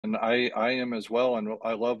and I am as well. And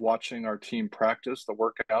I love watching our team practice the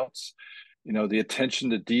workouts. The attention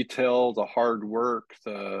to detail, the hard work,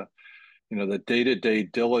 the day-to-day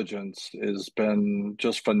diligence has been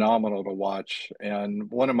just phenomenal to watch. And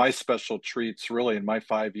one of my special treats, really, in my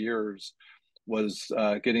 5 years, was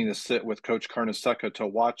getting to sit with Coach Carnesecca to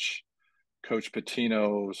watch Coach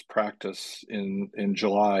Pitino's practice in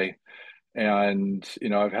July. And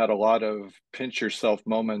I've had a lot of pinch yourself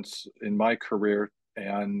moments in my career,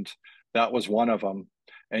 and that was one of them.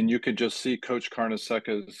 And you could just see Coach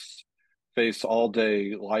Carnesecca's face all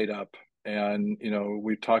day light up. And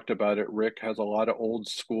we've talked about it. Rick has a lot of old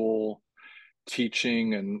school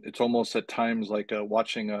teaching, and it's almost at times like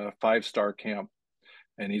watching a five-star camp.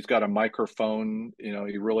 And he's got a microphone.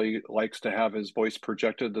 He really likes to have his voice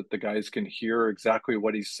projected that the guys can hear exactly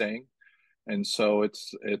what he's saying. And so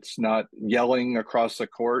it's not yelling across the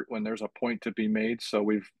court when there's a point to be made. So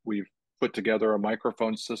we've put together a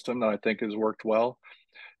microphone system that I think has worked well.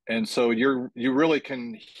 And so you really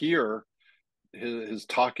can hear his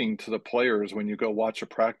talking to the players when you go watch a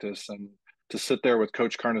practice. And to sit there with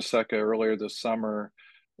Coach Carnesecca earlier this summer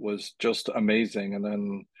was just amazing. And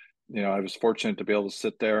then I was fortunate to be able to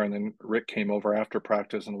sit there, and then Rick came over after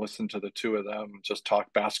practice and listened to the two of them just talk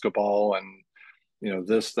basketball and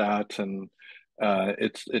this, that, and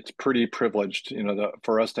it's pretty privileged,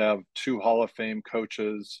 for us to have two Hall of Fame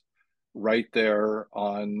coaches right there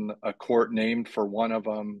on a court named for one of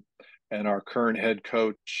them, and our current head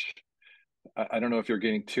coach. I don't know if you're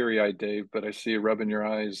getting teary-eyed, Dave, but I see you rubbing your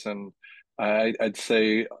eyes, and I'd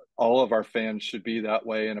say all of our fans should be that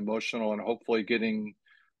way and emotional, and hopefully getting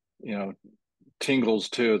you know tingles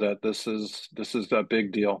too. That this is a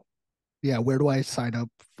big deal. Yeah, where do I sign up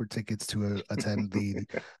for tickets to attend the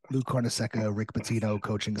Lou Carnesecca, Rick Pitino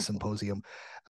coaching symposium?